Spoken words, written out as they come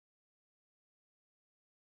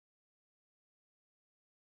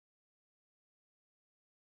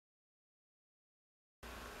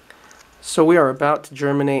So we are about to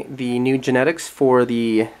germinate the new genetics for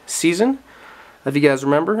the season. If you guys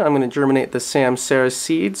remember, I'm going to germinate the Sara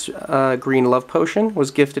seeds. Green Love Potion.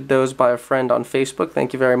 Was gifted those by a friend on Facebook.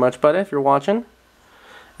 Thank you very much, buddy, if you're watching.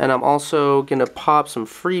 And I'm also going to pop some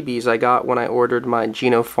freebies I got when I ordered my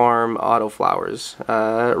Genofarm autoflowers.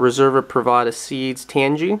 Reserva Prevada seeds,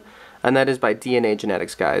 Tangie, and that is by DNA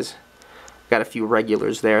Genetics, guys. Got a few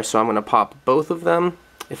regulars there, so I'm going to pop both of them.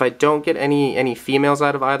 If I don't get any females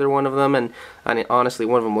out of either one of them, and honestly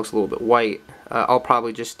one of them looks a little bit white, I'll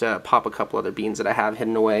probably just pop a couple other beans that I have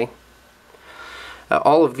hidden away.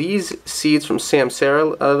 All of these seeds from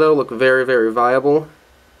Sara, though, look very, very viable.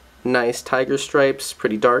 Nice tiger stripes,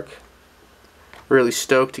 pretty dark. Really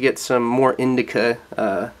stoked to get some more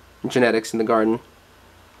indica genetics in the garden.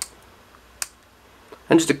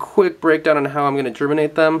 And just a quick breakdown on how I'm going to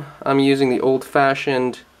germinate them. I'm using the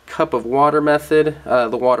old-fashioned cup of water method.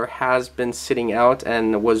 The water has been sitting out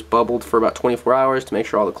and was bubbled for about 24 hours to make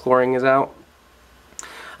sure all the chlorine is out.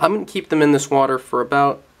 I'm going to keep them in this water for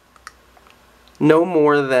about no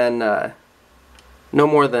more than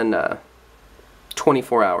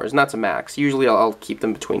 24 hours, and that's a max. Usually I'll keep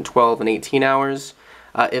them between 12 and 18 hours.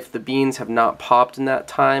 If the beans have not popped in that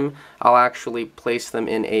time, I'll actually place them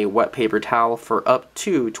in a wet paper towel for up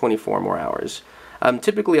to 24 more hours.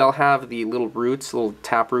 Typically I'll have the little roots, little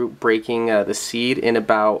taproot breaking the seed in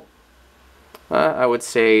about, I would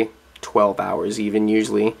say 12 hours even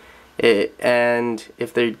usually. And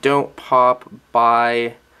if they don't pop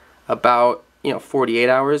by about 48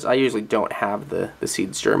 hours, I usually don't have the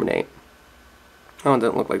seeds germinate. Oh, it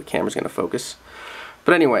doesn't look like the camera's going to focus.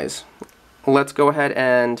 But anyways, let's go ahead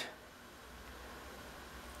and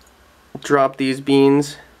drop these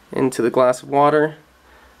beans into the glass of water.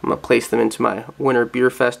 I'm going to place them into my Winter Beer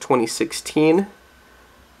Fest 2016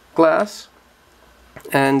 glass.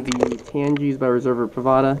 And the Tangies by Reserva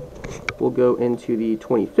Prevada will go into the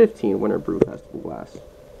 2015 Winter Brew Festival glass.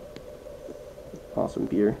 Awesome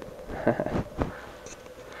beer.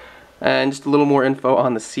 And just a little more info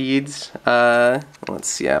on the seeds. Let's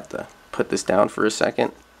see, I have to put this down for a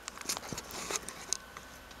second.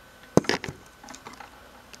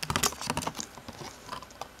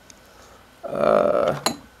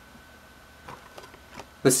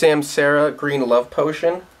 The Sara Green Love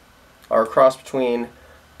Potion are a cross between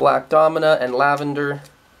Black Domina and Lavender.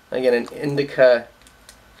 Again, an indica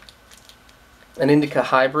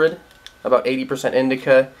hybrid, about 80%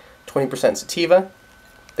 indica, 20% sativa.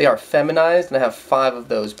 They are feminized, and I have 5 of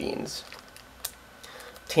those beans.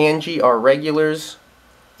 Tangie are regulars.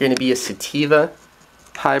 Going to be a sativa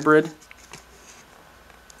hybrid,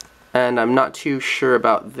 and I'm not too sure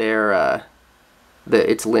about their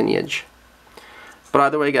its lineage. But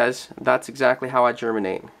either way, guys, that's exactly how I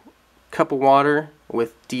germinate. Cup of water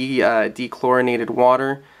with dechlorinated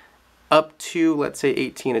water up to, let's say,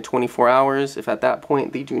 18 to 24 hours. If at that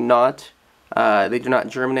point they do not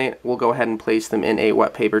germinate, we'll go ahead and place them in a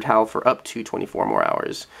wet paper towel for up to 24 more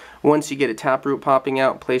hours. Once you get a taproot popping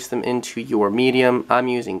out, place them into your medium. I'm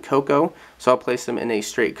using cocoa, so I'll place them in a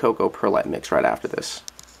straight cocoa perlite mix right after this.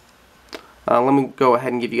 Let me go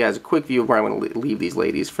ahead and give you guys a quick view of where I'm going to leave these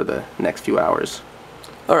ladies for the next few hours.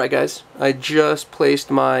 Alright guys, I just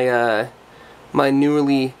placed my my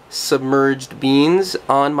newly submerged beans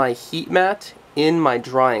on my heat mat in my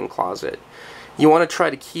drying closet. You want to try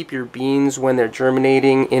to keep your beans when they're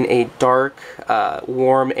germinating in a dark,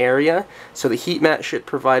 warm area. So the heat mat should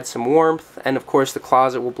provide some warmth, and of course the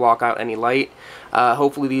closet will block out any light.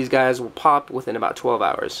 Hopefully these guys will pop within about 12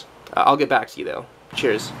 hours. I'll get back to you though.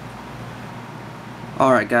 Cheers.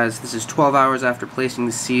 Alright guys, this is 12 hours after placing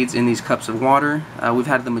the seeds in these cups of water. We've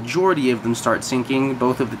had the majority of them start sinking,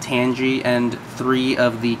 both of the Tangie and 3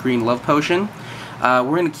 of the Green Love Potion.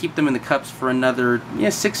 We're going to keep them in the cups for another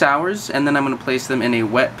 6 hours, and then I'm going to place them in a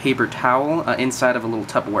wet paper towel inside of a little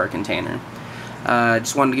Tupperware container.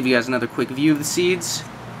 Just wanted to give you guys another quick view of the seeds.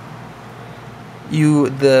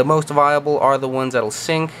 The most viable are the ones that'll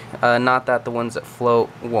sink, not that the ones that float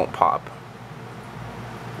won't pop.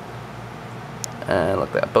 Look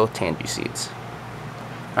at that, both Tangie seeds.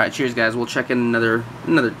 Alright, cheers guys, we'll check in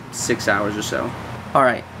another 6 hours or so.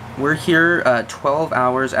 Alright, we're here 12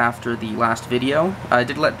 hours after the last video. I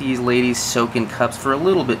did let these ladies soak in cups for a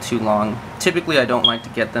little bit too long. Typically I don't like to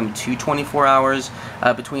get them to 24 hours.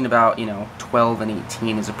 Between about 12 and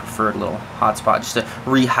 18 is a preferred little hot spot, just to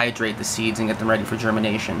rehydrate the seeds and get them ready for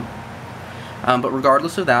germination. But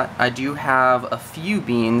regardless of that, I do have a few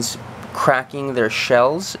beans cracking their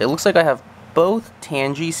shells. It looks like I have both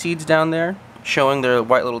Tangie seeds down there showing their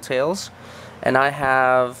white little tails, and I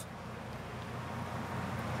have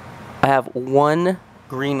 1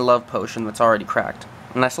 Green Love Potion that's already cracked.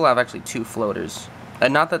 And I still have actually 2 floaters.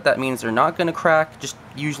 And not that that means they're not going to crack, just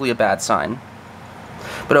usually a bad sign.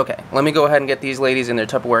 But okay, let me go ahead and get these ladies in their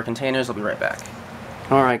Tupperware containers. I'll be right back.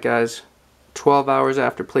 Alright guys, 12 hours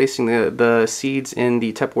after placing the seeds in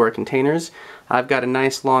the Tupperware containers, I've got a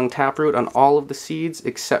nice long taproot on all of the seeds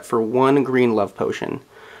except for 1 green love potion.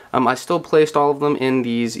 I still placed all of them in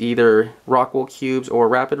these either Rockwool cubes or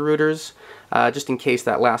rapid rooters, just in case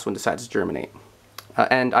that last one decides to germinate.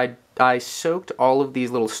 And I soaked all of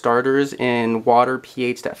these little starters in water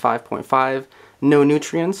pH'd at 5.5, no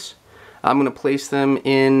nutrients. I'm going to place them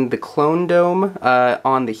in the clone dome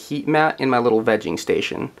on the heat mat in my little vegging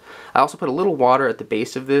station. I also put a little water at the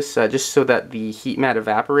base of this just so that the heat mat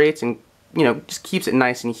evaporates and, you know, just keeps it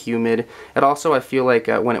nice and humid. It also, I feel like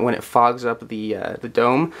when it fogs up the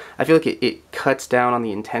dome, I feel like it cuts down on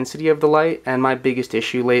the intensity of the light. And my biggest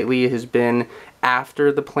issue lately has been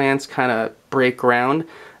after the plants kind of break ground,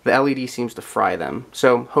 the LED seems to fry them.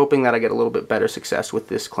 So hoping that I get a little bit better success with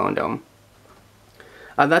this clone dome.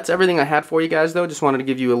 That's everything I had for you guys though. Just wanted to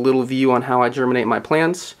give you a little view on how I germinate my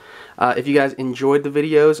plants. If you guys enjoyed the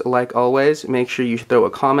videos, like always, make sure you throw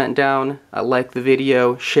a comment down, like the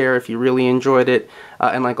video, share if you really enjoyed it,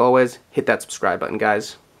 and like always, hit that subscribe button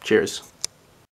guys. Cheers.